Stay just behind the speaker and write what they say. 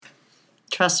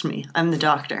Trust me, I'm the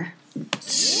doctor.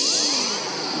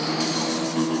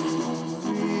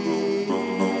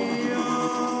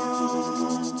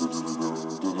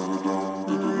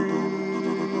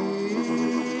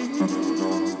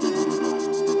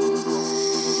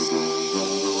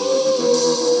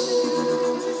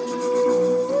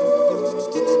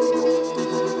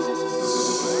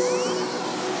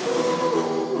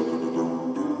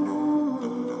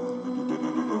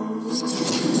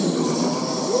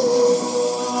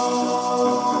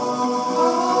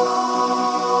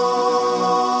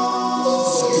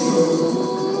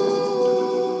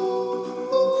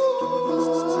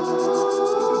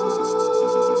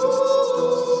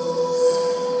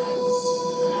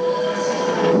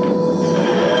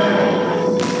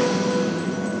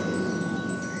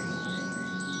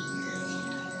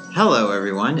 Hello,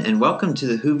 everyone, and welcome to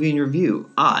the Whovian Review.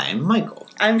 I'm Michael.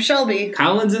 I'm Shelby.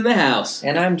 Colin's in the house.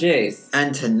 And I'm Jace.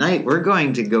 And tonight we're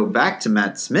going to go back to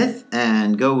Matt Smith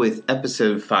and go with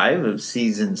episode 5 of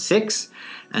season 6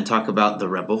 and talk about the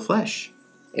Rebel Flesh.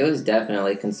 It was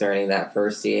definitely concerning, that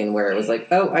first scene where it was like,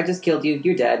 oh, I just killed you,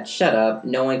 you're dead, shut up,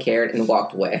 no one cared, and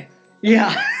walked away.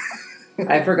 Yeah.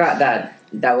 I forgot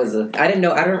that was I didn't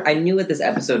know, I knew what this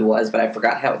episode was, but I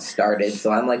forgot how it started,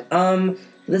 so I'm like,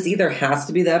 this either has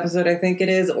to be the episode I think it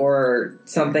is, or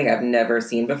something I've never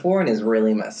seen before and is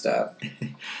really messed up.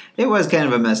 It was kind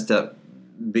of a messed up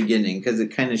beginning because it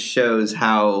kind of shows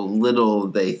how little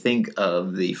they think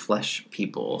of the flesh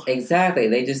people. Exactly,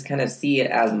 they just kind of see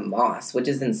it as moss, which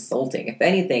is insulting. If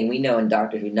anything, we know in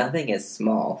Doctor Who nothing is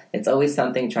small. It's always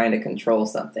something trying to control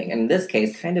something. And in this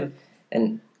case, kind of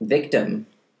a victim,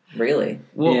 really.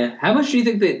 Well, yeah. How much do you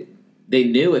think that they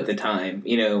knew at the time?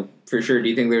 You know, for sure. Do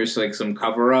you think there's like some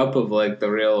cover up of like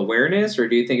the real awareness, or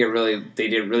do you think they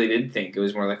did think it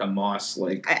was more like a moss?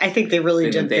 Like I think they really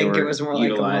did think it was more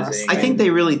like a moss. I think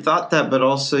they really thought that, but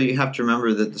also you have to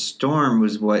remember that the storm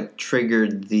was what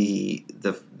triggered the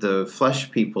flesh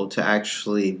people to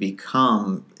actually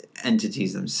become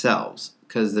entities themselves.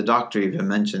 Because the Doctor even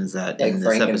mentions that like in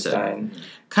this episode.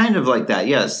 Kind of like that,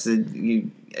 yes.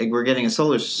 We're getting a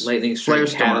solar lightning flare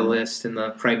strike catalyst in the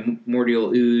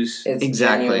primordial ooze. It's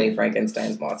exactly genuinely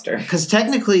Frankenstein's monster. Because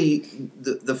technically,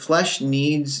 the flesh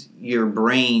needs your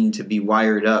brain to be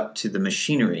wired up to the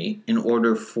machinery in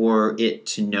order for it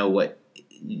to know what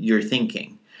you're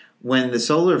thinking. When the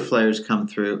solar flares come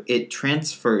through, it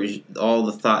transfers all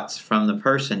the thoughts from the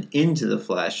person into the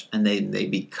flesh, and they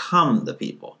become the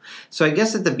people. So I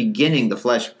guess at the beginning, the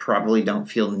flesh probably don't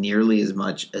feel nearly as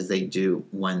much as they do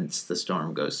once the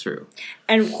storm goes through.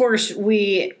 And of course,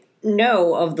 we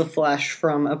know of the flesh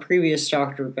from a previous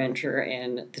Doctor adventure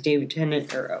in the David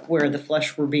Tennant era, where the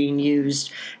flesh were being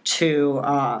used to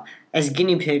as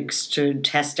guinea pigs to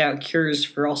test out cures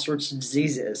for all sorts of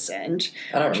diseases. And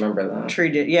I don't remember that.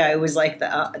 Treated, yeah, it was like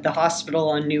the hospital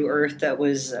on New Earth that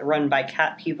was run by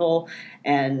cat people,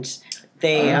 and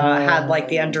they had like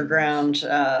the underground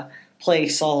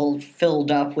place all filled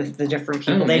up with the different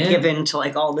people they'd given to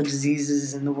like all the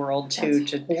diseases in the world to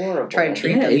try to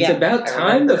treat them. It's about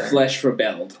time the flesh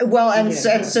rebelled. Well, and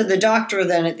so the Doctor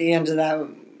then at the end of that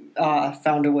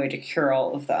found a way to cure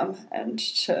all of them and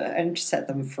set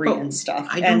them free and stuff.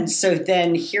 And so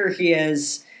then here he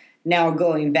is now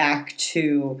going back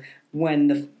to when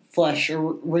the flesh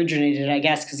originated, I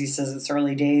guess, because he says it's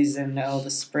early days and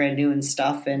this is brand new and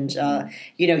stuff. And,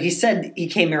 he said he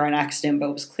came here on accident,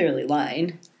 but was clearly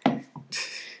lying. I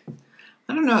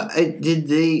don't know. Did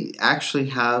they actually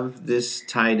have this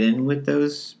tied in with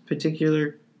those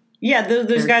particular? Yeah,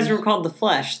 those guys were called the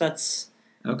Flesh. That's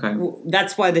okay.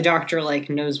 That's why the Doctor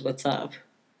knows what's up.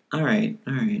 All right.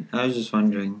 I was just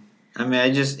wondering. I mean,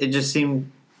 it just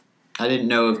seemed. I didn't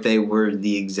know if they were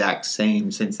the exact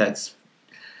same, since that's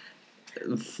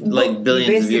like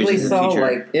billions of years in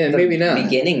the future. Maybe not.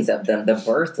 Beginnings of them, the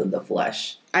birth of the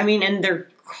flesh. I mean, and they're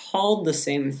called the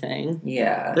same thing.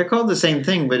 Yeah, they're called the same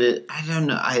thing, but I don't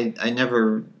know. I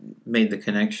never made the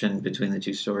connection between the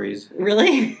two stories.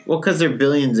 Really? Well, because they're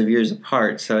billions of years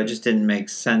apart, so it just didn't make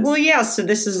sense. Well, yeah. So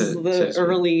this is the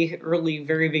early,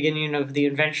 very beginning of the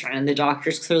invention, and the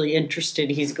Doctor's clearly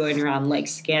interested. He's going around like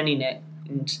scanning it.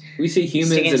 And we see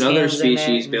humans and other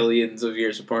species billions of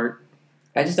years apart.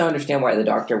 I just don't understand why the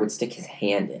Doctor would stick his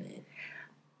hand in it.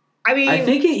 I mean, I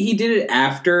think he did it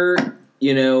after,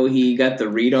 he got the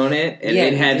read on it, and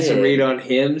it had some read on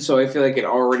him, so I feel like it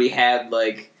already had,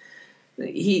 like,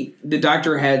 the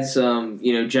Doctor had some,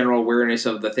 general awareness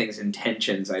of the thing's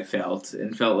intentions, I felt,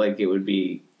 and felt like it would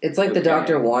be It's like the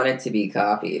Doctor wanted to be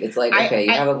copied. It's like, okay,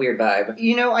 you have a weird vibe.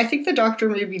 I think the Doctor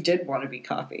maybe did want to be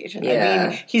copied. Yeah. I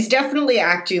mean, he's definitely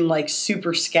acting like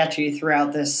super sketchy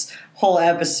throughout this whole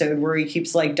episode where he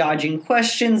keeps like dodging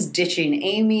questions, ditching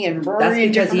Amy and Rory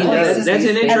in different places. That's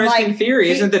an interesting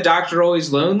theory. Isn't the Doctor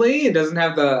always lonely? It doesn't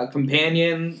have the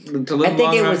companion to live. I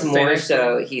think it was more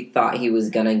so he thought he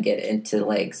was gonna get into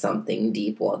like something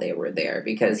deep while they were there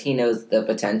because he knows the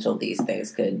potential these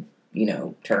things could,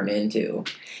 turn into.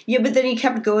 Yeah, but then he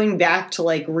kept going back to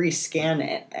like rescan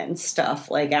it and stuff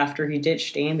like after he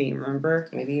ditched Amy. Remember?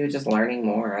 Maybe he was just learning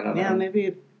more. I don't know. Yeah,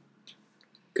 maybe.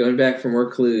 Going back for more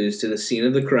clues to the scene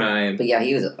of the crime. But yeah,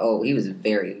 he was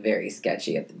very, very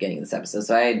sketchy at the beginning of this episode,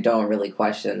 so I don't really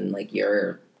question, like,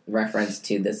 your reference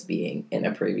to this being in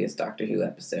a previous Doctor Who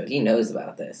episode. He knows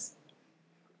about this.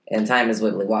 And time is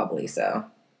wibbly-wobbly, so...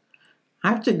 I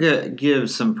have to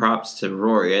give some props to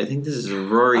Rory. I think this is a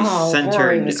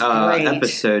Rory-centered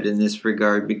episode in this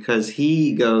regard because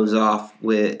he goes off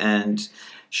with and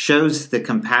shows the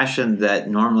compassion that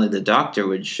normally the Doctor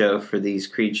would show for these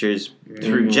creatures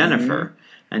through Jennifer.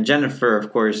 And Jennifer,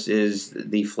 of course, is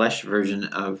the flesh version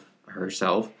of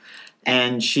herself.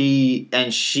 And she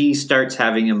starts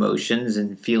having emotions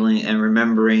and feeling and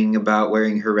remembering about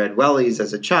wearing her red wellies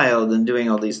as a child and doing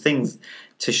all these things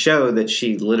to show that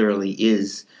she literally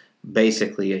is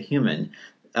basically a human,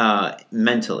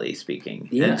 mentally speaking.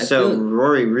 Yeah, and so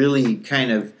Rory really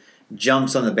kind of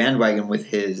jumps on the bandwagon with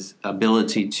his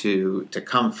ability to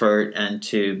comfort and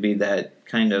to be that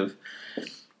kind of,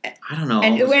 I don't know.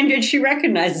 And she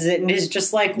recognizes it and is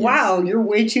just like, wow, you're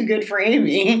way too good for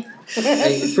Amy.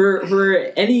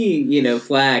 for any,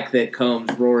 flack that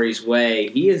comes Rory's way,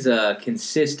 he is a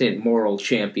consistent moral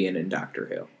champion in Doctor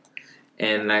Who.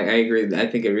 And I agree. I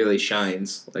think it really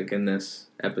shines, like, in this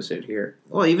episode here.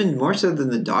 Well, even more so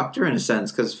than the Doctor, in a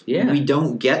sense, because we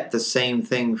don't get the same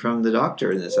thing from the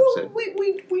Doctor in this episode.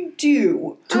 We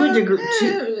do. To a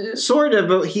degree. Sort of,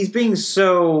 but he's being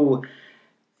so,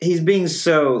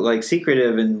 like,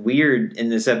 secretive and weird in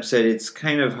this episode. It's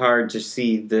kind of hard to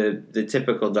see the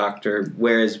typical Doctor,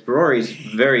 whereas Rory's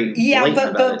very blatant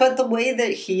about it. But the way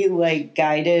that he, like,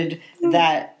 guided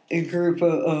that group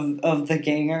of the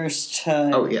gangers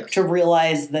to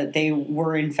realize that they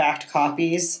were in fact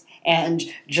copies and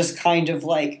just kind of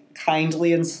like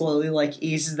kindly and slowly like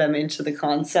eased them into the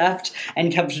concept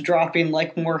and kept dropping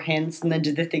like more hints and then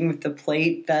did the thing with the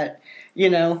plate that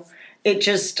it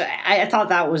just I thought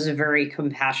that was a very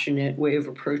compassionate way of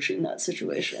approaching that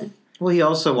situation. Well, he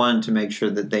also wanted to make sure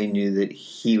that they knew that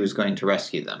he was going to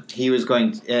rescue them. He was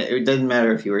going to, it doesn't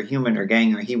matter if you were human or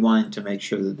ganger, he wanted to make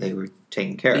sure that they were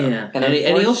taken care of. Yeah, and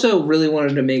he also really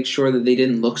wanted to make sure that they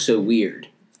didn't look so weird,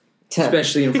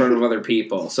 especially in front of other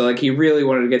people. So, like, he really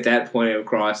wanted to get that point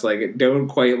across. Like, don't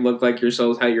quite look like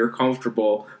yourselves how you're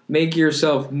comfortable. Make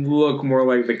yourself look more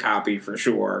like the copy for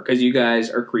sure, because you guys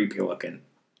are creepy looking.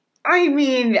 I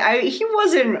mean, he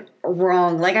wasn't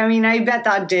wrong. Like, I mean, I bet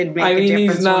that did make a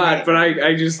difference. He's not, but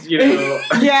I just,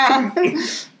 Yeah.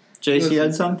 JC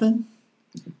had something?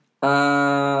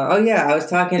 I was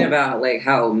talking about, like,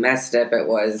 how messed up it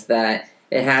was that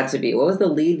it had to be... What was the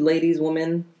lead ladies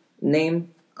woman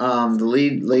name? The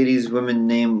lead ladies woman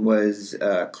name was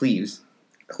Cleves.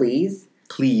 Cleves?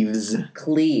 Cleves.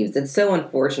 It's so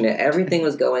unfortunate. Everything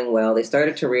was going well. They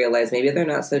started to realize maybe they're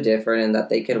not so different and that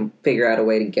they could figure out a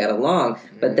way to get along.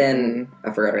 But then,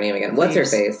 I forgot her name again. What's her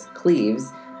face? Cleves.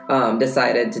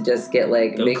 Decided to just get,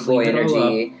 like, big boy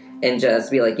energy and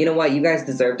just be like, you know what, you guys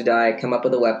deserve to die. Come up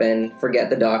with a weapon. Forget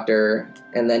the Doctor.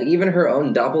 And then even her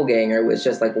own doppelganger was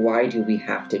just like, why do we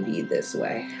have to be this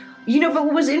way? But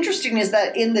what was interesting is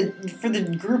that for the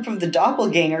group of the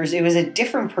doppelgangers, it was a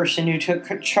different person who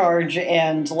took charge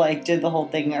and like did the whole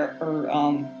thing.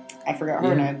 I forgot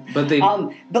her name. But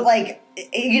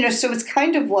so it's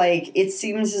kind of like it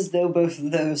seems as though both of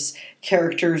those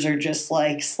characters are just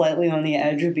like slightly on the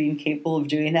edge of being capable of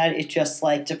doing that. It just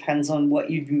like depends on what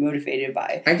you'd be motivated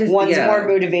by. One's more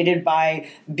motivated by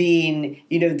being,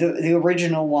 the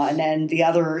original one, and the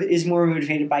other is more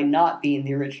motivated by not being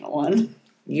the original one.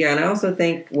 Yeah, and I also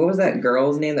think, what was that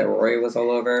girl's name that Rory was all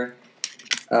over?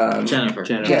 Jennifer.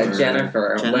 Yeah,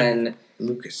 Jennifer. When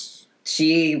Lucas.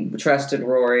 She trusted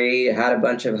Rory, had a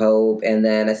bunch of hope, and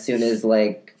then as soon as,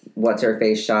 like,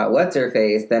 What's-Her-Face shot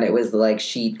What's-Her-Face, then it was like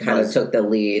she kind of took the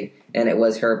lead, and it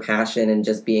was her passion and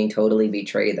just being totally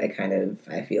betrayed that kind of,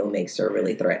 I feel, makes her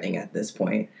really threatening at this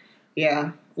point.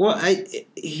 Yeah. Well,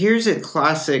 here's a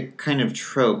classic kind of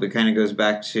trope. It kind of goes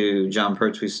back to John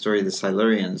Pertwee's story, The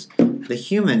Silurians. The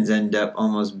humans end up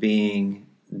almost being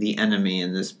the enemy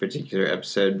in this particular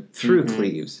episode through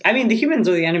Cleves. I mean, the humans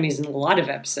are the enemies in a lot of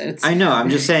episodes. I know. I'm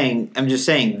just saying.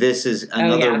 This is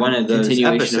another one of those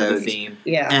episodes. Of the theme.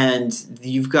 Yeah, and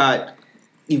you've got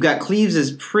Cleves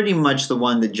is pretty much the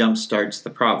one that jumpstarts the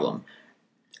problem.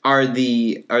 Are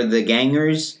the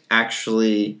gangers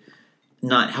actually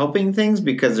not helping things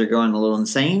because they're going a little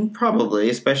insane? Probably,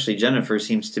 especially Jennifer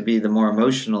seems to be the more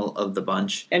emotional of the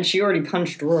bunch. And she already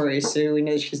punched Rory, so we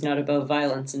know she's not above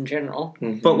violence in general.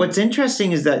 Mm-hmm. But what's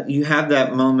interesting is that you have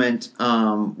that moment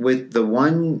with the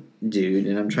one dude,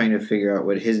 and I'm trying to figure out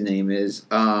what his name is.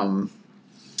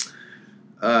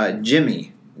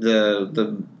 Jimmy,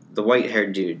 the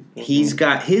white-haired dude. Mm-hmm. He's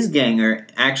got his ganger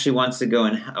actually wants to go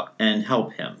and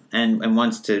help him and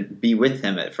wants to be with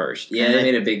him at first. Yeah, they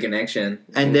made a big connection.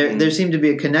 And there seemed to be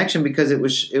a connection because it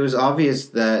was obvious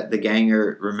that the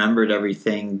ganger remembered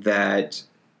everything that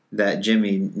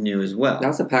Jimmy knew as well. That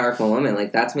was a powerful moment.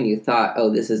 Like, that's when you thought, oh,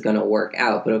 this is going to work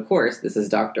out. But of course, this is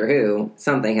Doctor Who.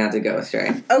 Something had to go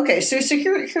astray. Okay, so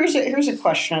here's a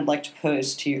question I'd like to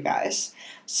pose to you guys.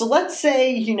 So let's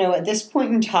say, at this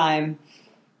point in time,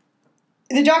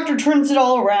 the Doctor turns it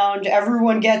all around,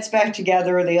 everyone gets back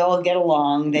together, they all get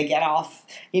along, they get off,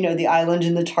 the island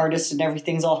in the TARDIS and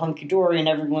everything's all hunky-dory and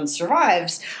everyone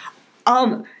survives.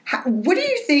 What do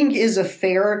you think is a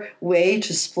fair way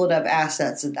to split up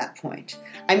assets at that point?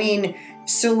 I mean,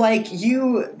 so,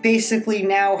 you basically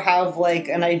now have,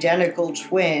 an identical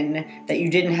twin that you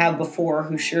didn't have before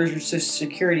who shares your social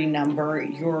security number,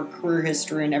 your career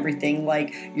history and everything,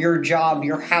 your job,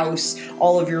 your house,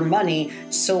 all of your money.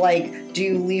 So, do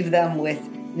you leave them with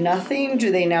nothing?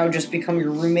 Do they now just become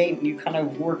your roommate and you kind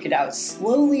of work it out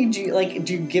slowly? Do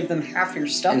you give them half your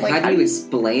stuff? And how do you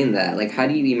explain that? How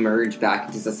do you emerge back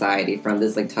into society from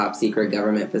this top secret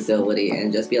government facility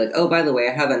and just be like, oh, by the way,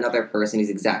 I have another person who's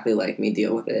exactly like me,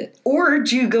 deal with it? Or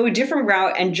do you go a different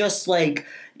route and just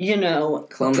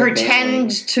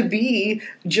pretend to be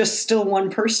just still one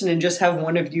person and just have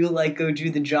one of you go do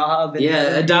the job? And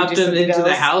adopt them into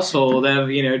the household. Have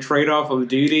trade off of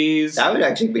duties. That would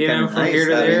actually be kind of from nice. Here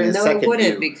to there. No, it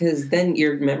wouldn't, because then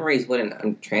your memories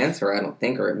wouldn't transfer. I don't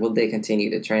think, or would they continue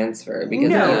to transfer? Because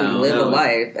you live a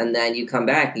life and then you come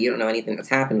back, you don't know anything that's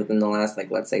happened within the last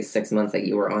let's say 6 months that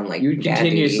you were on you'd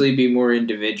continuously be more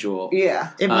individual.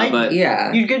 Yeah, it might. But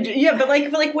you'd go. Yeah, but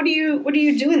what do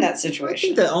you do in that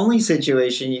situation? I think the only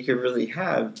situation you could really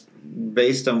have,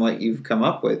 based on what you've come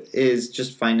up with, is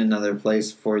just find another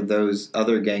place for those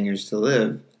other gangers to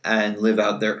live and live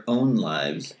out their own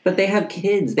lives. But they have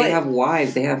kids, they have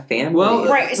wives, they have families.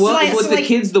 Well, with the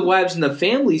kids, the wives, and the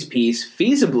families piece,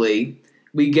 feasibly,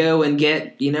 we go and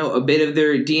get a bit of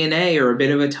their DNA or a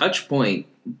bit of a touch point,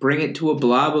 bring it to a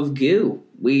blob of goo.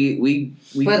 We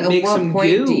but make at what some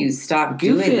point goo. Do you stop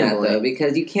doing that though?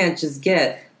 Because you can't just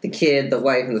get the kid, the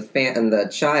wife, and the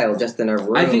child just in a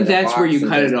room. I think that's where you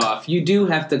cut it off. You do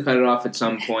have to cut it off at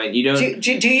some point. You don't.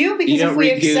 Do you? Because you don't if we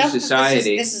accept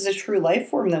society. This is a true life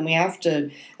form, then we have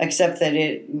to accept that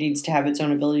it needs to have its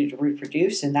own ability to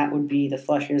reproduce, and that would be the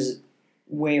flesh's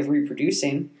way of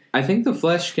reproducing. I think the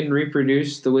flesh can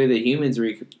reproduce the way that humans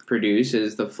reproduce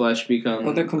as the flesh becomes.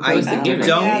 Well, they're completely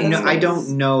different. I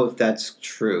don't know if that's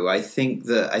true. I think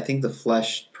the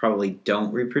flesh probably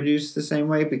don't reproduce the same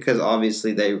way because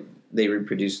obviously they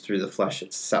reproduce through the flesh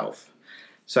itself.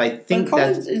 So I think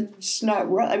it's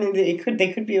not right. I mean, they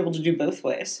could be able to do both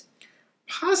ways.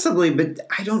 Possibly, but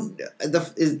I don't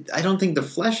think the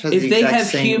flesh has. If the they exact have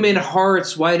same... human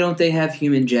hearts, why don't they have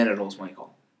human genitals,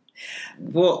 Michael?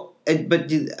 Well.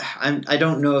 But I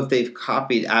don't know if they've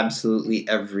copied absolutely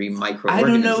every microorganism. I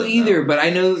don't know either, but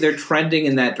I know they're trending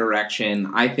in that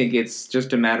direction. I think it's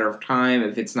just a matter of time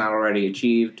if it's not already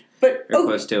achieved or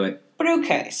close to it. But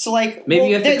okay, so maybe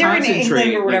you have to they're concentrate in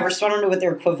England or whatever, so I don't know what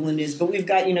their equivalent is. But we've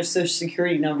got social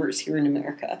security numbers here in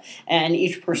America, and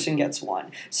each person gets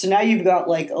one. So now you've got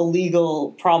a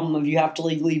legal problem of you have to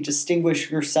legally distinguish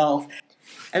yourself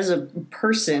as a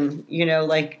person,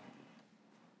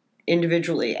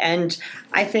 individually. And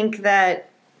I think that,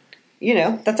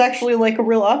 that's actually a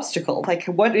real obstacle.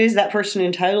 What is that person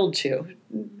entitled to?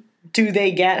 Do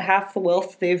they get half the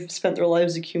wealth they've spent their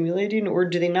lives accumulating, or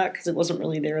do they not because it wasn't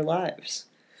really their lives?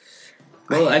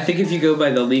 Well, I think if you go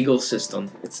by the legal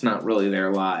system, it's not really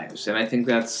their lives. And I think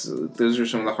those are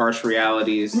some of the harsh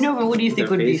realities. No, but what do you think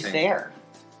would be fair?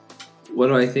 What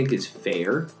do I think is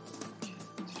fair?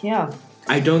 Yeah.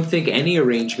 I don't think any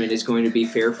arrangement is going to be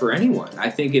fair for anyone.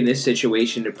 I think in this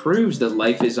situation it proves that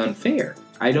life is unfair.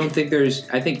 I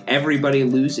think everybody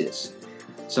loses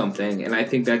something, and I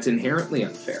think that's inherently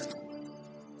unfair.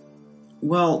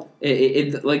 Well,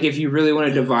 if you really want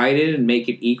to divide it and make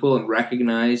it equal and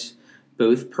recognize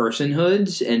both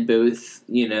personhoods and both,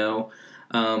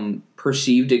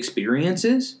 perceived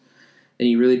experiences, and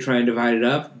you really try and divide it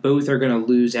up, both are going to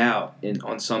lose out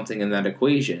on something in that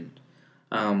equation,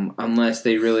 unless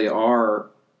they really are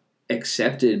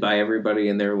accepted by everybody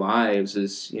in their lives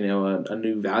as, a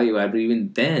new value add. But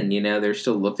even then, they're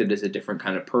still looked at as a different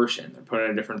kind of person. They're put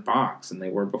in a different box than they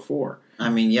were before. I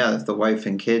mean, yeah, if the wife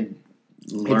and kid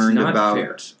learned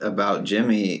about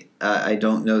Jimmy, I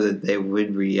don't know that they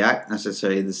would react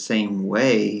necessarily the same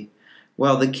way.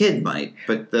 Well, the kid might,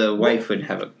 but the wife would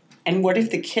have a... And what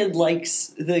if the kid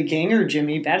likes the ganger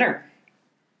Jimmy better?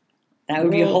 That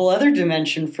would be a whole other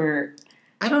dimension for...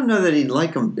 I don't know that he'd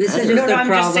like him better. I'm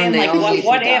just saying,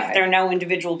 what if they're now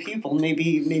individual people?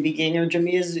 Maybe ganger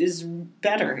Jimmy is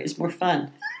better, is more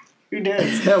fun. Who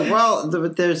knows?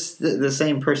 But there's the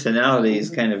same personality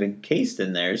is kind of encased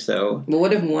in there, so... Well,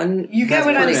 what if one... You get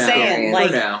what I'm saying.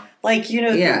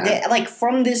 Like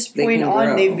from this point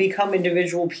on, they've become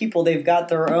individual people. They've got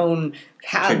their own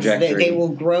paths. They will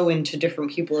grow into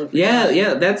different people.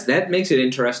 Yeah, that makes it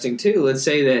interesting, too. Let's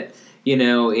say that,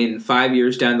 in 5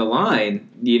 years down the line,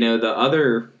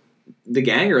 the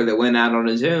ganger that went out on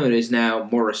his own is now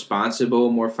more responsible,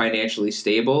 more financially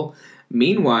stable.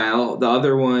 Meanwhile, the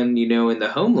other one, in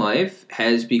the home life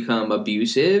has become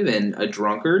abusive and a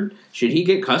drunkard. Should he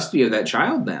get custody of that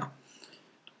child now?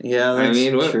 Yeah, that's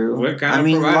true. What kind of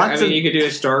you could do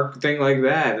a stark thing like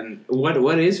that, and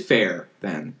what is fair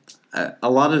then? A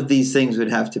lot of these things would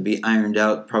have to be ironed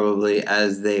out probably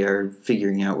as they are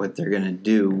figuring out what they're going to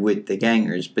do with the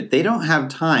gangers, but they don't have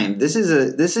time. This is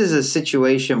a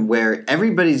situation where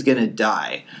everybody's going to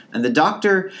die, and the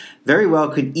doctor very well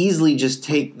could easily just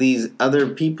take these other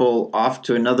people off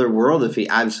to another world if he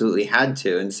absolutely had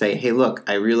to, and say, "Hey, look,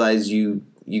 I realize you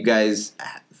guys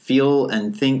feel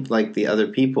and think like the other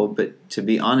people, but to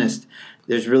be honest,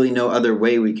 there's really no other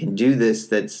way we can do this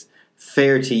that's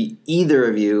fair to either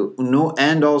of you,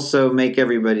 and also make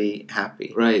everybody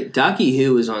happy." Right. Docky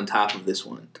Who is on top of this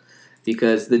one,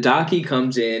 because the Docky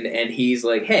comes in and he's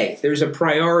like, "Hey, there's a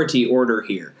priority order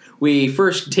here. We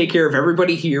first take care of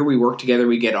everybody here, we work together,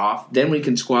 we get off, then we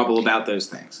can squabble about those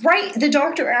things." Right. The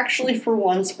doctor actually for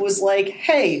once was like,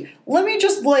 "Hey, let me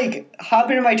just hop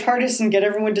into my TARDIS and get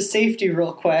everyone to safety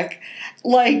real quick."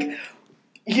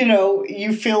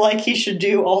 You feel like he should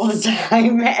do all the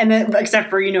time, and then,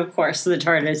 except for, of course, the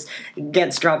TARDIS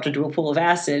gets dropped into a pool of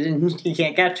acid and he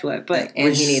can't get to it.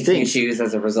 And he needs new shoes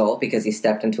as a result because he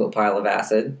stepped into a pile of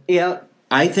acid. Yep.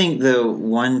 I think the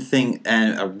one thing,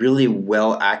 and a really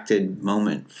well-acted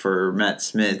moment for Matt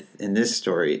Smith in this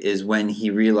story, is when he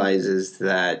realizes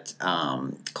that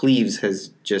Cleves has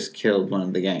just killed one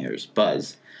of the gangers,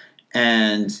 Buzz.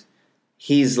 And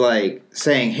he's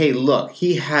saying, "Hey, look,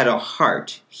 he had a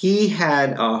heart. He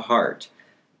had a heart.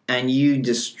 And you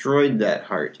destroyed that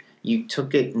heart. You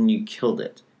took it and you killed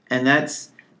it." And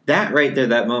that right there,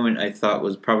 that moment, I thought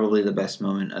was probably the best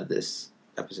moment of this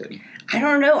episode. I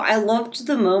don't know. I loved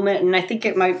the moment, and I think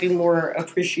it might be more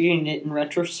appreciating it in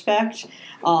retrospect.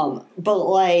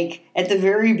 But at the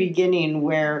very beginning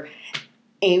where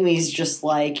Amy's just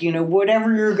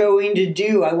whatever you're going to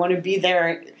do, I want to be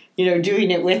there, doing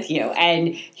it with you.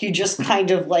 And he just kind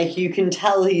of you can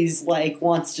tell he's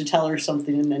wants to tell her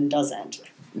something and then doesn't.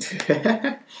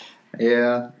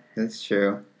 Yeah, that's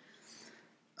true.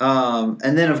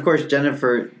 And then of course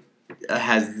Jennifer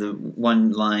has the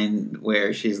one line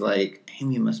where she's like,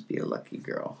 "Amy must be a lucky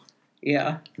girl."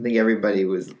 Yeah. I think everybody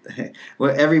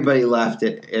laughed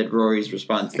at Rory's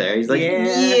response there. He's like,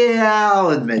 yeah, I'll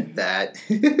admit that.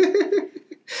 He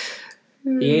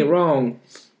ain't wrong.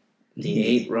 He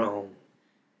ain't wrong.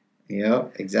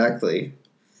 Yep, exactly.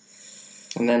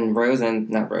 And then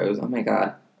not Rose, oh my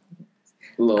god.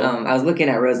 I was looking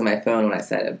at Rose on my phone when I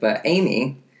said it, but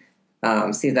Amy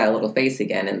sees that little face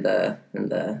again in the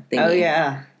thingy. Oh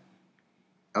yeah.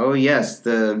 Oh yes,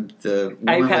 the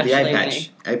woman with the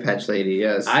eye patch lady.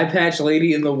 Yes, eye patch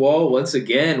lady in the wall once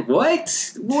again. What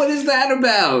is that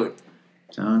about?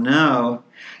 Don't know.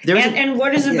 And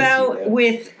what is about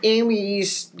with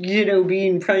Amy's,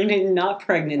 being pregnant and not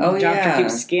pregnant? The doctor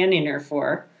keeps scanning her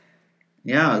for.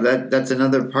 Yeah, that's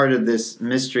another part of this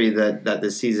mystery that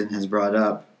this season has brought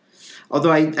up.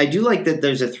 Although I do like that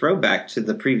there's a throwback to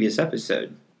the previous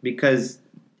episode, because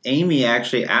Amy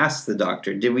actually asked the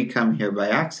doctor, "Did we come here by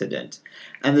accident?"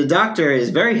 And the doctor is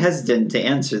very hesitant to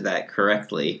answer that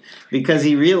correctly, because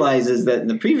he realizes that in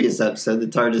the previous episode, the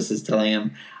TARDIS is telling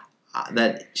him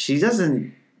that she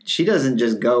doesn't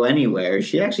just go anywhere.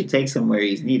 She actually takes him where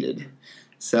he's needed.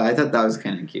 So I thought that was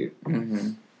kind of cute.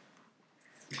 Mm-hmm.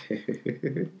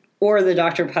 Or the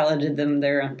doctor piloted them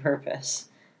there on purpose.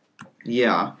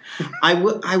 Yeah. I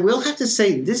will have to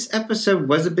say, this episode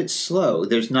was a bit slow.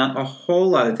 There's not a whole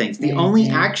lot of things. The only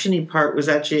action-y part was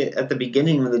actually at the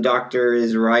beginning when the Doctor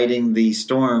is riding the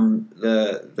storm,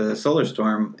 the solar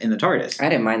storm in the TARDIS. I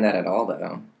didn't mind that at all,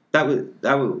 though. That was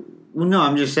well, no,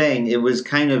 I'm just saying it was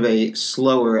kind of a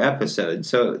slower episode.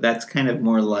 So that's kind of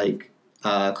more like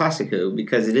Classic Who,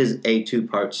 because it is a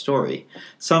 2-part story.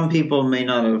 Some people may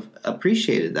not have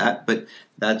appreciated that, but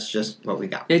that's just what we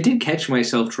got. I did catch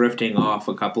myself drifting off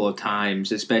a couple of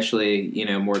times, especially,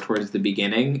 more towards the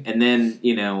beginning. And then,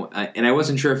 and I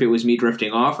wasn't sure if it was me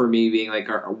drifting off or me being like,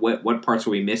 what parts are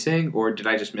we missing? Or did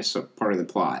I just miss a part of the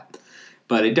plot?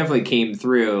 But it definitely came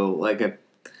through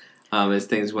as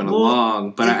things went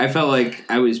along. But I felt like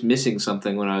I was missing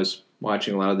something when I was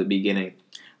watching a lot of the beginning.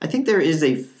 I think there is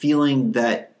a feeling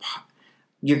that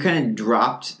you're kind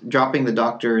of dropping the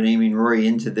Doctor and Amy and Rory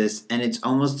into this, and it's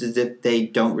almost as if they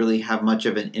don't really have much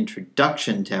of an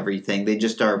introduction to everything. They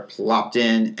just are plopped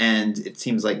in, and it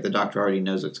seems like the Doctor already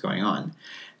knows what's going on.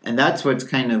 And that's what's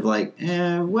kind of like,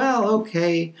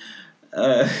 okay.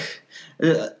 I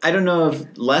don't know if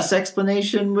less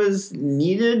explanation was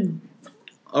needed,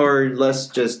 or less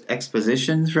just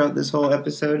exposition throughout this whole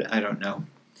episode. I don't know.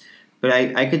 But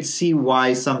I could see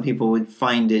why some people would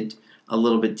find it a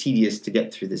little bit tedious to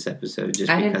get through this episode.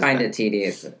 I didn't find it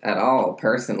tedious at all,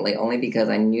 personally, only because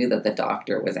I knew that the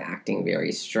Doctor was acting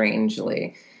very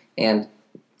strangely. And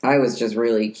I was just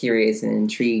really curious and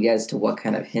intrigued as to what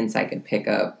kind of hints I could pick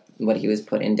up, what he was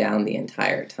putting down the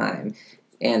entire time.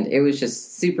 And it was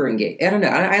just super engaged. I don't know.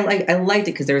 I liked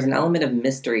it because there was an element of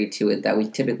mystery to it that we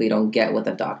typically don't get with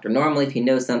a Doctor. Normally, if he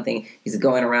knows something, he's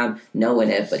going around knowing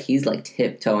it, but he's like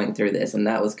tiptoeing through this, and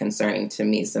that was concerning to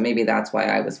me. So maybe that's why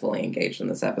I was fully engaged in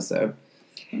this episode.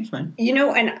 That's fine.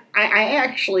 And I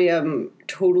actually am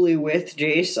totally with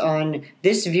Jace on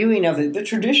this viewing of it. But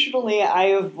traditionally, I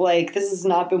have, this has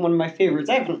not been one of my favorites.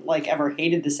 I haven't, ever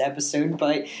hated this episode,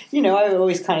 but, I've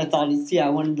always kind of thought it's,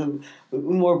 one of the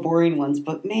more boring ones.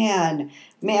 But, man,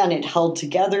 it held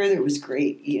together. There was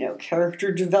great,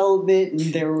 character development,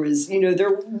 and there was,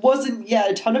 there wasn't,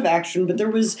 a ton of action, but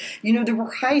there was, there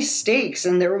were high stakes,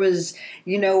 and there was,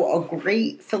 a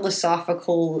great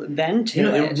philosophical bend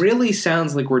to it. It really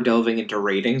sounds like we're delving into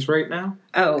ratings right now.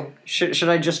 Oh, should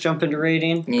I just jump into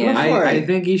rating? Yeah, I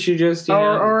think you should just,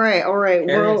 all right.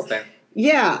 Well,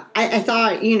 yeah, I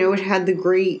thought, it had the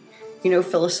great,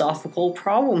 philosophical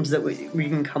problems that we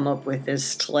can come up with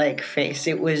as to, face.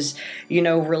 It was,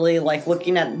 really,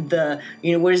 looking at the,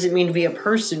 what does it mean to be a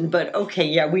person? But, okay,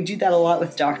 yeah, we do that a lot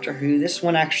with Doctor Who. This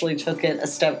one actually took it a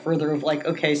step further of,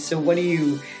 okay, so what do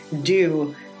you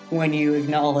do when you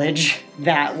acknowledge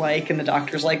that, and the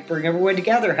Doctor's bring everyone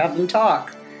together, have them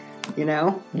talk.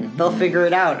 Mm-hmm. They'll figure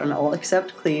it out, and all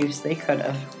except Cleves, they could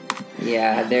have.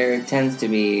 Yeah, there tends to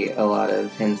be a lot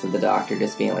of hints of the Doctor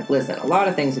just being listen, a lot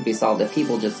of things would be solved if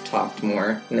people just talked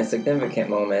more, in a significant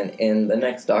moment in the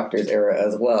next Doctor's era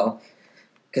as well,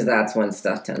 because that's when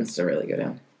stuff tends to really go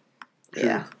down.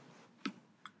 Yeah.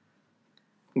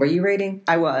 Were you rating?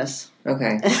 I was.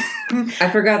 Okay. I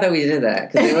forgot that we did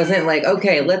that, because it wasn't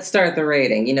okay, let's start the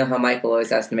rating. You know how Michael always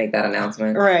has to make that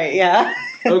announcement? Right, yeah.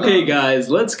 Okay, guys,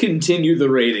 let's continue the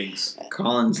ratings.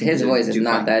 His voice is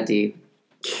not that deep.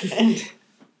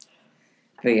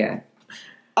 But yeah.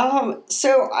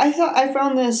 So I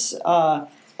found this, I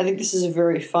think this is a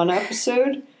very fun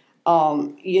episode.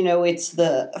 It's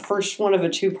the first one of a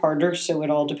 2-parter, so it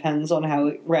all depends on how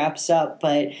it wraps up.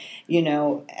 But,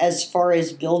 as far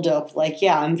as build-up,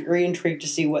 I'm very intrigued to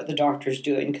see what the Doctor's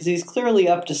doing, because he's clearly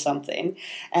up to something.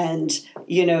 And,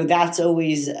 that's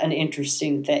always an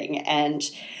interesting thing. And,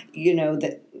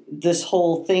 this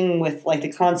whole thing with,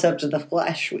 the concept of the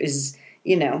flesh is,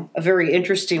 a very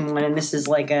interesting one. And this is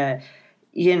a...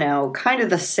 kind of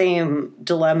the same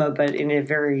dilemma, but in a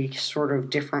very sort of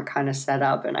different kind of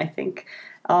setup. And I think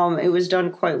it was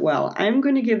done quite well. I'm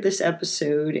going to give this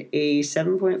episode a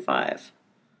 7.5.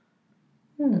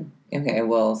 Okay,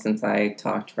 well, since I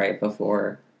talked right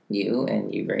before you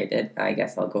and you rated, I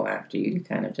guess I'll go after you to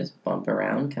kind of just bump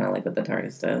around, kind of like what the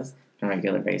TARDIS does on a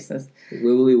regular basis.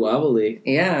 Wibbly wobbly.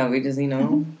 Yeah, we just,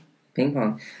 ping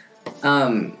pong.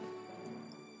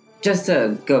 Just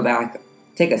to go back,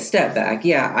 take a step back,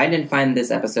 yeah, I didn't find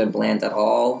this episode bland at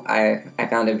all. I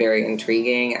found it very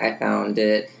intriguing. I found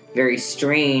it very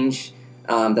strange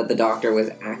that the Doctor was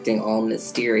acting all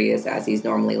mysterious, as he's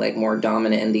normally more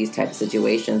dominant in these types of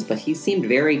situations, but he seemed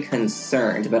very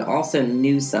concerned, but also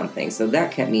knew something, so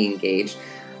that kept me engaged.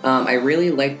 I really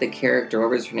liked the character,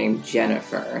 what was her name?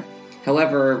 Jennifer.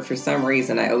 However, for some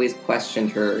reason, I always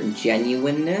questioned her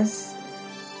genuineness.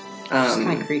 She's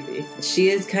kind of creepy. She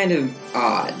is kind of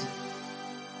odd.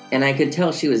 And I could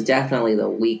tell she was definitely the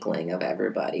weakling of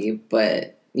everybody,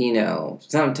 but, you know,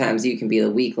 sometimes you can be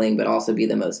the weakling but also be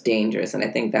the most dangerous, and I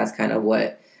think that's kind of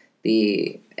what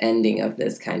the ending of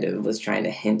this kind of was trying to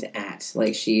hint at.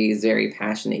 Like, she's very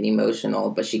passionate and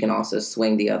emotional, but she can also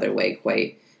swing the other way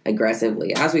quite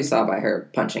aggressively, as we saw by her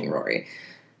punching Rory.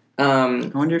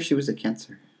 I wonder if she was a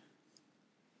Cancer.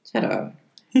 Shut up.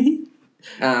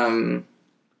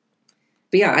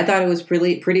 But yeah, I thought it was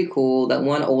pretty cool. That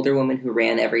one older woman who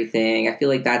ran everything. I feel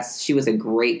like she was a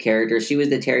great character. She was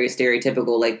the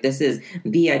stereotypical, like, this is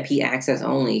VIP access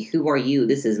only. Who are you?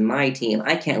 This is my team.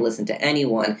 I can't listen to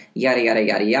anyone. Yada, yada,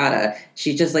 yada, yada.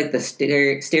 She's just like the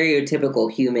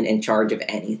stereotypical human in charge of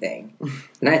anything.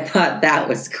 And I thought that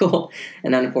was cool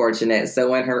and unfortunate. So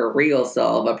when her real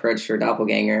self approached her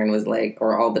doppelganger and was like,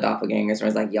 or all the doppelgangers, and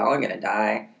was like, y'all are gonna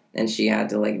die. And she had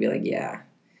to, like, be like, yeah.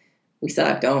 We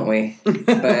suck, don't we?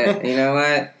 But you know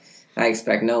what? I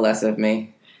expect no less of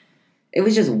me. It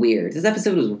was just weird. This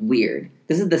episode was weird.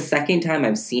 This is the second time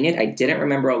I've seen it. I didn't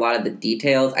remember a lot of the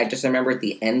details. I just remembered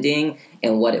the ending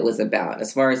and what it was about.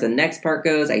 As far as the next part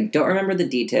goes, I don't remember the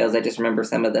details. I just remember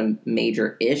some of the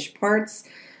major-ish parts.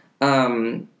 But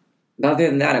other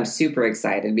than that, I'm super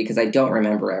excited because I don't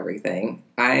remember everything.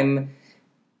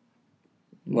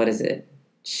 What is it?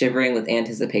 Shivering with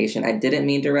anticipation. I didn't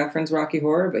mean to reference Rocky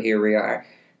Horror, but here we are.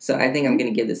 So I think I'm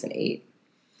going to give this an 8.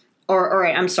 All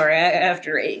right, I'm sorry.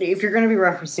 After 8, if you're going to be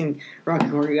referencing Rocky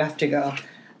Horror, you have to go,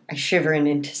 I shiver in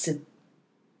anticipation.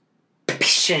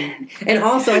 And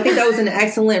also, I think that was an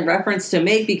excellent reference to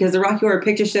make because the Rocky Horror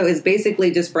Picture Show is basically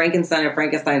just Frankenstein and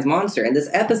Frankenstein's monster. And this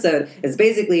episode is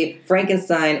basically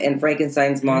Frankenstein and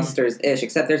Frankenstein's monsters-ish,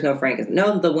 except there's no Frankenstein.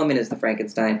 No, the woman is the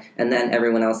Frankenstein, and then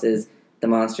everyone else is the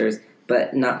monsters.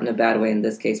 But not in a bad way in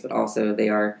this case, but also they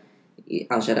are...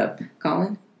 I'll shut up.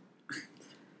 Colin?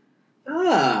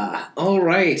 All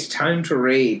right. Time to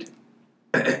rate.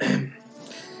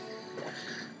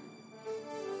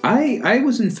 I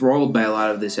was enthralled by a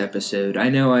lot of this episode. I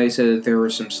know I said that there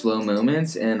were some slow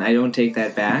moments, and I don't take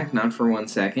that back, not for 1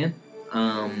 second.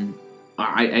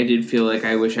 I did feel like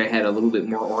I wish I had a little bit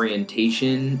more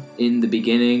orientation in the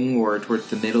beginning or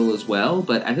towards the middle as well,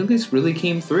 but I think this really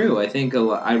came through. I think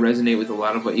I resonate with a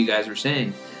lot of what you guys were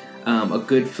saying. A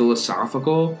good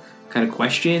philosophical kind of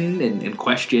question and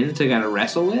questions to kind of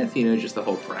wrestle with. You know, just the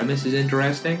whole premise is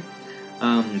interesting.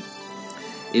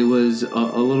 It was a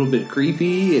little bit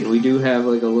creepy, and we do have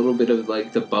like a little bit of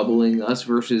like the bubbling us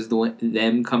versus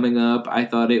them coming up. I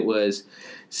thought it was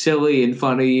silly and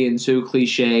funny and so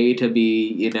cliche to be,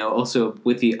 you know, also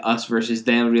with the us versus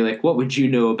them, be like, what would you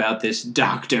know about this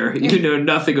doctor? You know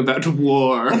nothing about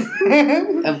war.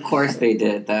 Of course they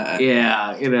did that.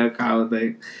 Yeah, you know, kind of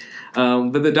thing.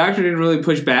 But the doctor didn't really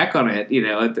push back on it, you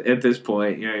know, at this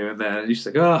point. You know, that he's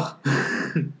just like,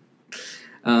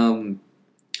 oh.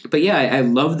 But yeah, I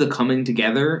love the coming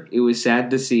together. It was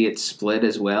sad to see it split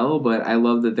as well, but I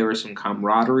love that there were some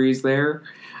camaraderies there.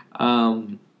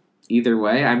 Either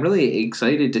way, I'm really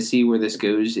excited to see where this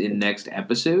goes in next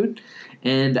episode.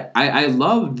 And I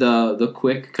loved the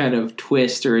quick kind of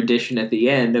twist or addition at the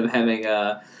end of having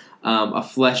a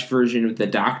flesh version of the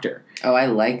Doctor. Oh, I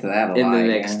liked that a lot. In the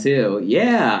mix, too.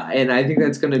 Yeah, and I think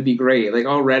that's going to be great. Like,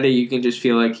 already you can just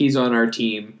feel like he's on our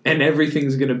team, and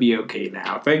everything's going to be okay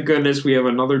now. Thank goodness we have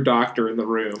another Doctor in the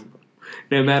room.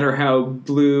 No matter how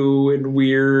blue and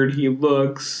weird he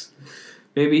looks,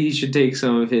 maybe he should take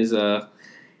some of his,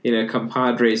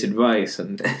 compadre's advice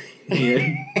and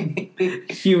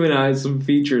humanize some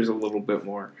features a little bit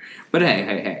more. But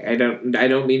hey, I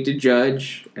don't mean to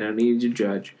judge. I don't need to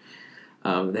judge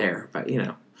there, but you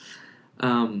know.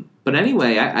 But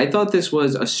anyway, I thought this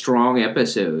was a strong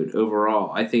episode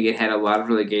overall. I think it had a lot of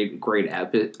really great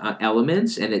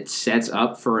elements, and it sets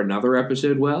up for another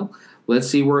episode well. Let's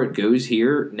see where it goes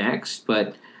here next,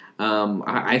 but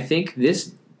I think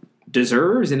this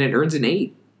deserves and it earns an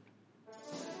 8.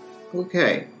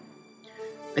 Okay.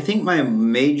 I think my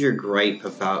major gripe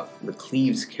about the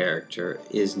Cleves character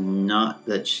is not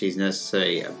that she's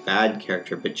necessarily a bad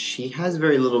character, but she has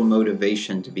very little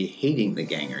motivation to be hating the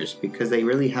gangers because they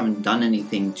really haven't done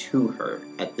anything to her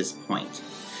at this point.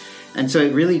 And so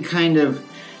it really kind of...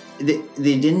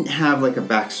 They didn't have like a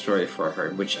backstory for her,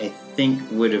 which I think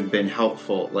would have been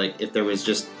helpful. Like if there was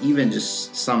just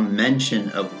some mention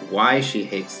of why she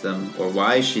hates them or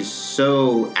why she's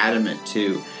so adamant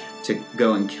to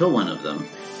go and kill one of them.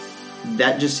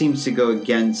 That just seems to go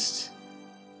against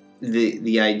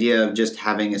the idea of just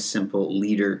having a simple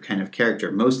leader kind of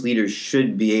character. Most leaders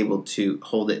should be able to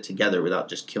hold it together without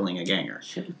just killing a ganger.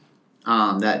 Sure.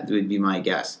 That would be my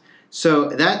guess. So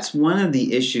that's one of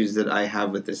the issues that I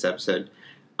have with this episode.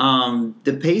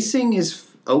 The pacing is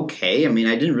okay. I mean,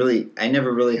 I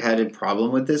never really had a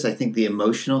problem with this. I think the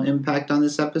emotional impact on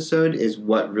this episode is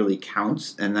what really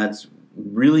counts, and that's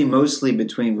really mostly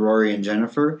between Rory and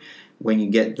Jennifer. When you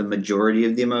get the majority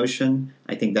of the emotion,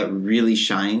 I think that really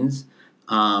shines.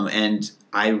 And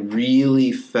I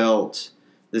really felt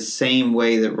the same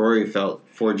way that Rory felt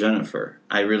for Jennifer.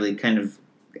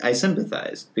 I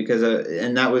sympathized because,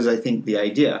 and that was, I think, the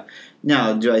idea.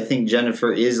 Now, do I think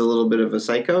Jennifer is a little bit of a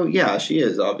psycho? Yeah, she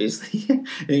is, obviously.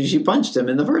 She punched him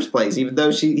in the first place, even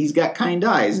though he's got kind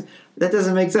eyes. That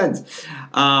doesn't make sense.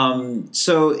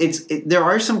 So there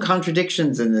are some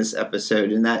contradictions in this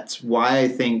episode, and that's why I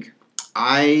think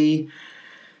I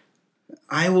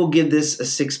will give this a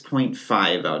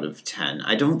 6.5 out of 10.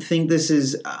 I don't think this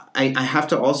is... I have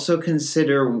to also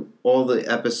consider all the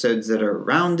episodes that are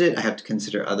around it. I have to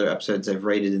consider other episodes I've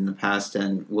rated in the past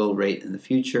and will rate in the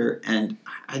future. And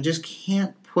I just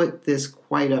can't put this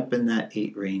quite up in that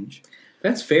 8 range.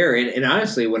 That's fair. And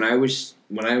honestly, when I was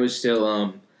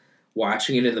still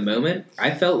watching it in the moment,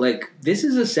 I felt like this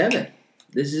is a 7.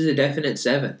 This is a definite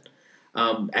 7.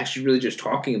 Actually, really just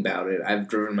talking about it, I've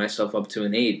driven myself up to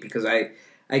an 8 because I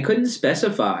couldn't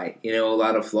specify, a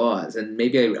lot of flaws, and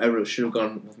maybe I should have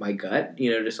gone with my gut,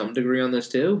 to some degree on this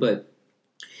too, but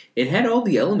it had all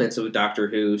the elements of a Doctor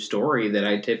Who story that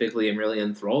I typically am really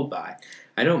enthralled by.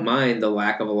 I don't mind the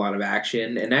lack of a lot of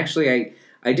action, and actually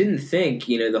I didn't think,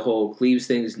 the whole Cleves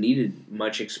things needed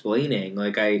much explaining.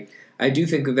 Like, I do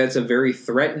think that that's a very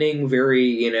threatening,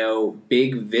 very,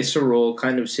 big, visceral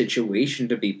kind of situation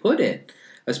to be put in,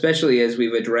 especially as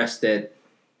we've addressed that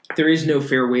there is no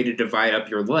fair way to divide up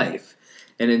your life.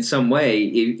 And in some way,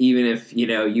 even if,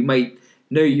 you might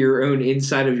know your own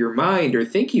inside of your mind or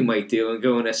think you might do and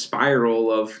go in a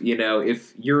spiral of,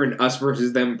 if you're an us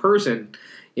versus them person,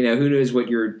 who knows what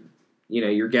you're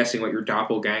guessing what your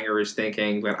doppelganger is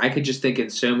thinking. But I could just think in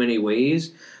so many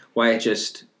ways why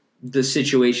the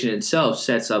situation itself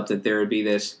sets up that there would be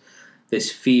this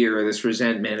fear, this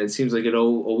resentment. It seems like it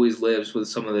always lives with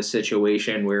some of the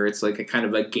situation where it's like a kind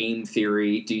of a game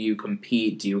theory. Do you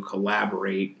compete? Do you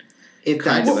collaborate? If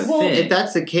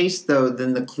that's the case, though,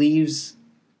 then the Cleves,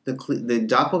 the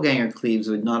doppelganger Cleves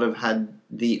would not have had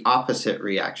the opposite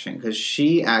reaction because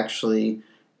she actually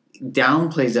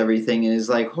downplays everything and is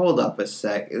like, "Hold up a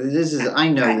sec. This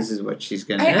is what she's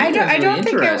going to do." I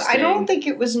don't think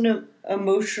it was an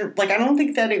emotional. Like, I don't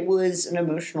think that it was an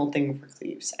emotional thing for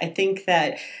Cleves. I think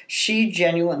that she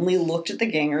genuinely looked at the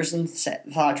gangers and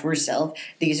thought to herself,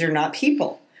 "These are not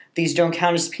people. These don't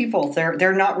count as people.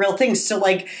 They're not real things." So,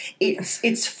 like,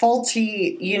 it's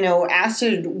faulty,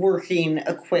 acid working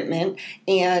equipment,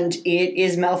 and it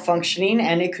is malfunctioning,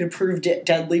 and it could prove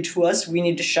deadly to us. We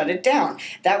need to shut it down.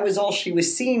 That was all she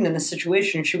was seeing in the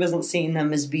situation. She wasn't seeing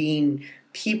them as being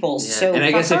people. Yeah. So, and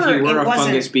I guess if you were a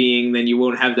fungus being, then you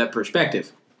won't have that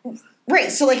perspective.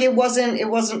 Right, so, like, it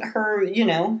wasn't her,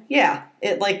 yeah.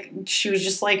 It, like, she was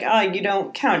just like, you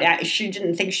don't count. She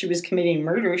didn't think she was committing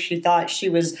murder. She thought she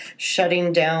was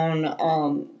shutting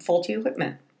down faulty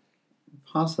equipment.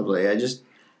 Possibly. It just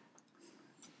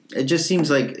seems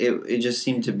like it just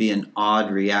seemed to be an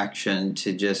odd reaction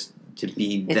to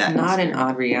be that. It's not an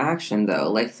odd reaction,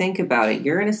 though. Like, think about it.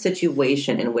 You're in a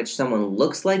situation in which someone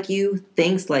looks like you,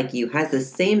 thinks like you, has the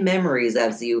same memories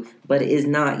as you, but is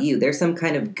not you. There's some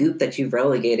kind of goop that you've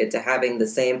relegated to having the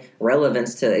same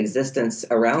relevance to existence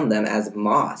around them as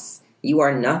moss. You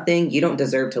are nothing. You don't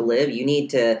deserve to live. You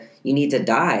need to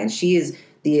die. And she is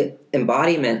the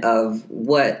embodiment of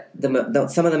what some of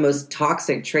the most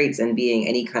toxic traits in being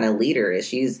any kind of leader is.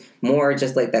 She's more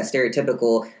just like that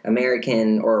stereotypical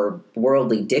American or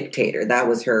worldly dictator. That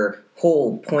was her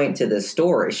whole point to this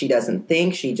story. She doesn't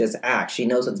think, she just acts. She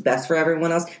knows what's best for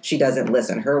everyone else. She doesn't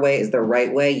listen. Her way is the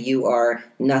right way. You are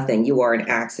nothing. You are an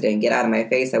accident. Get out of my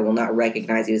face. I will not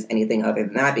recognize you as anything other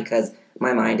than that because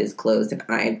my mind is closed and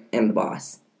I am the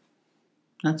boss.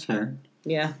 That's fair.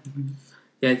 Yeah. Mm-hmm.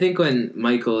 Yeah, I think when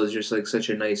Michael is just like such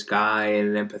a nice guy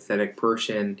and an empathetic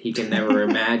person, he can never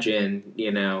imagine,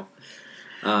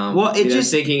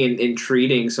 thinking and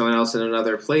treating someone else in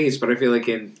another place. But I feel like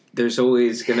there's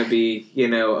always going to be,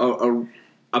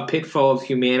 a pitfall of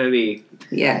humanity.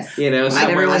 Yes.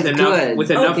 Somewhere with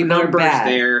enough numbers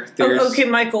there. Okay,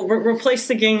 Michael, replace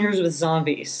the gangers with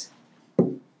zombies.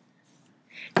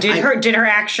 Did her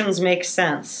actions make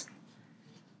sense?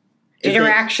 Did her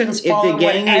actions follow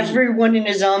what everyone in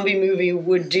a zombie movie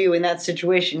would do in that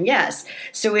situation? Yes.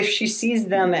 So if she sees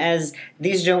them as,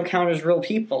 these don't count as real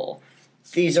people,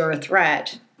 these are a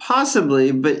threat.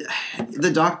 Possibly, but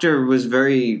the Doctor was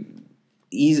very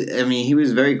he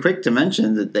was very quick to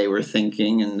mention that they were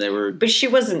thinking and they were... But she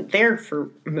wasn't there for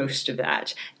most of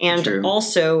that. And True.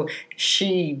 Also,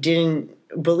 she didn't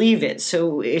believe it.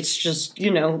 So it's just,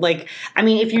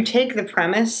 if you take the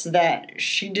premise that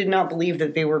she did not believe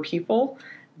that they were people,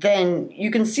 then you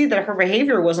can see that her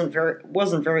behavior wasn't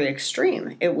very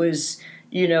extreme. It was,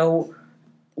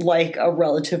 like a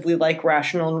relatively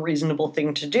rational and reasonable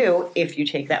thing to do if you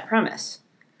take that premise.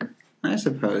 I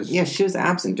suppose. Yeah, she was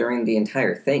absent during the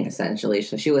entire thing, essentially,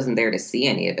 so she wasn't there to see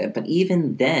any of it. But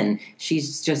even then, she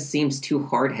just seems too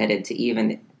hard-headed to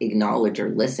even acknowledge or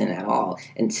listen at all,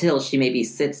 until she maybe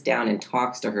sits down and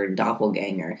talks to her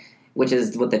doppelganger, which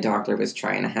is what the doctor was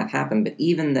trying to have happen. But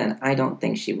even then, I don't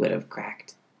think she would have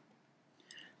cracked.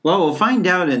 Well, we'll find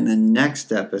out in the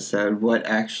next episode what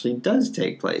actually does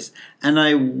take place. And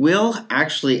I will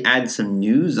actually add some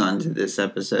news onto this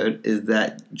episode, is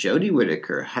that Jodie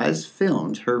Whittaker has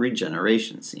filmed her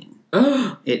regeneration scene.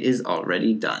 It is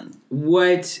already done.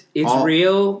 What? It's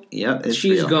real? Yep, it's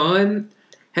She's real. Gone?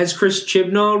 Has Chris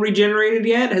Chibnall regenerated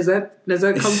yet? Has that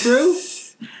come through?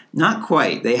 Not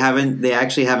quite. They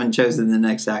actually haven't chosen the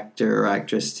next actor or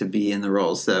actress to be in the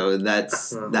role, so that's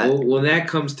that. When that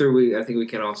comes through, I think we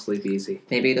can all sleep easy.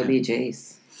 Maybe it'll be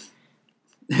Jace.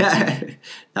 That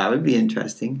would be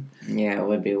interesting. Yeah, it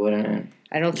would be, wouldn't it?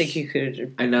 I don't think you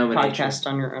could podcast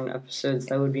on your own episodes.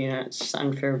 That would be an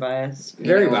unfair bias.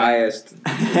 Very biased.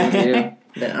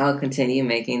 Then I'll continue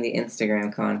making the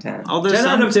Instagram content. 10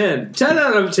 out of 10. 10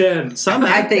 out of 10. Some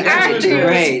I think Acting that's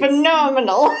great. is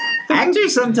phenomenal.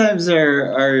 actors sometimes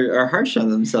are harsh on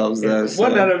themselves, though. So.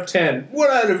 1 out of 10. 1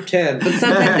 out of 10. But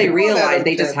sometimes they realize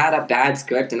they just had a bad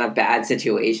script and a bad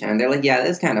situation. And they're like, yeah,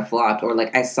 this kind of flopped. Or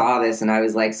like, I saw this and I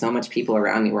was like, so much people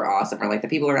around me were awesome. Or like, the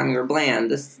people around me were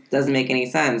bland. This doesn't make any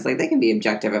sense. Like, they can be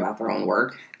objective about their own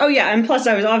work. Oh, yeah. And plus,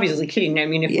 I was obviously kidding. I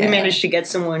mean, if we managed to get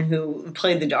someone who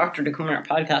played the doctor to come on our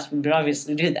podcast, we would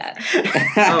obviously do that.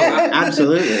 Oh,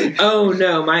 absolutely. Oh,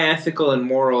 no. My ethical and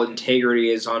moral integrity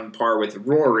is on par with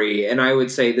Rory. And I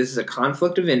would say this is a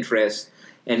conflict of interest.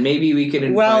 And maybe we could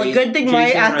invite... Well, good thing my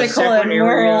ethical and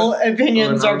moral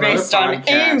opinions are based on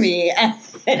Amy.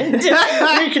 And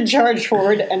we can charge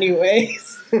forward anyways.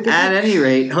 At any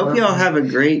rate, hope you all have a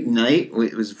great night.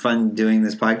 It was fun doing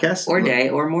this podcast. Or day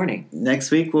or morning. Next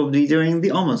week we'll be doing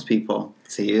The Almost People.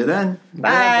 See you then.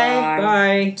 Bye.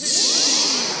 Bye.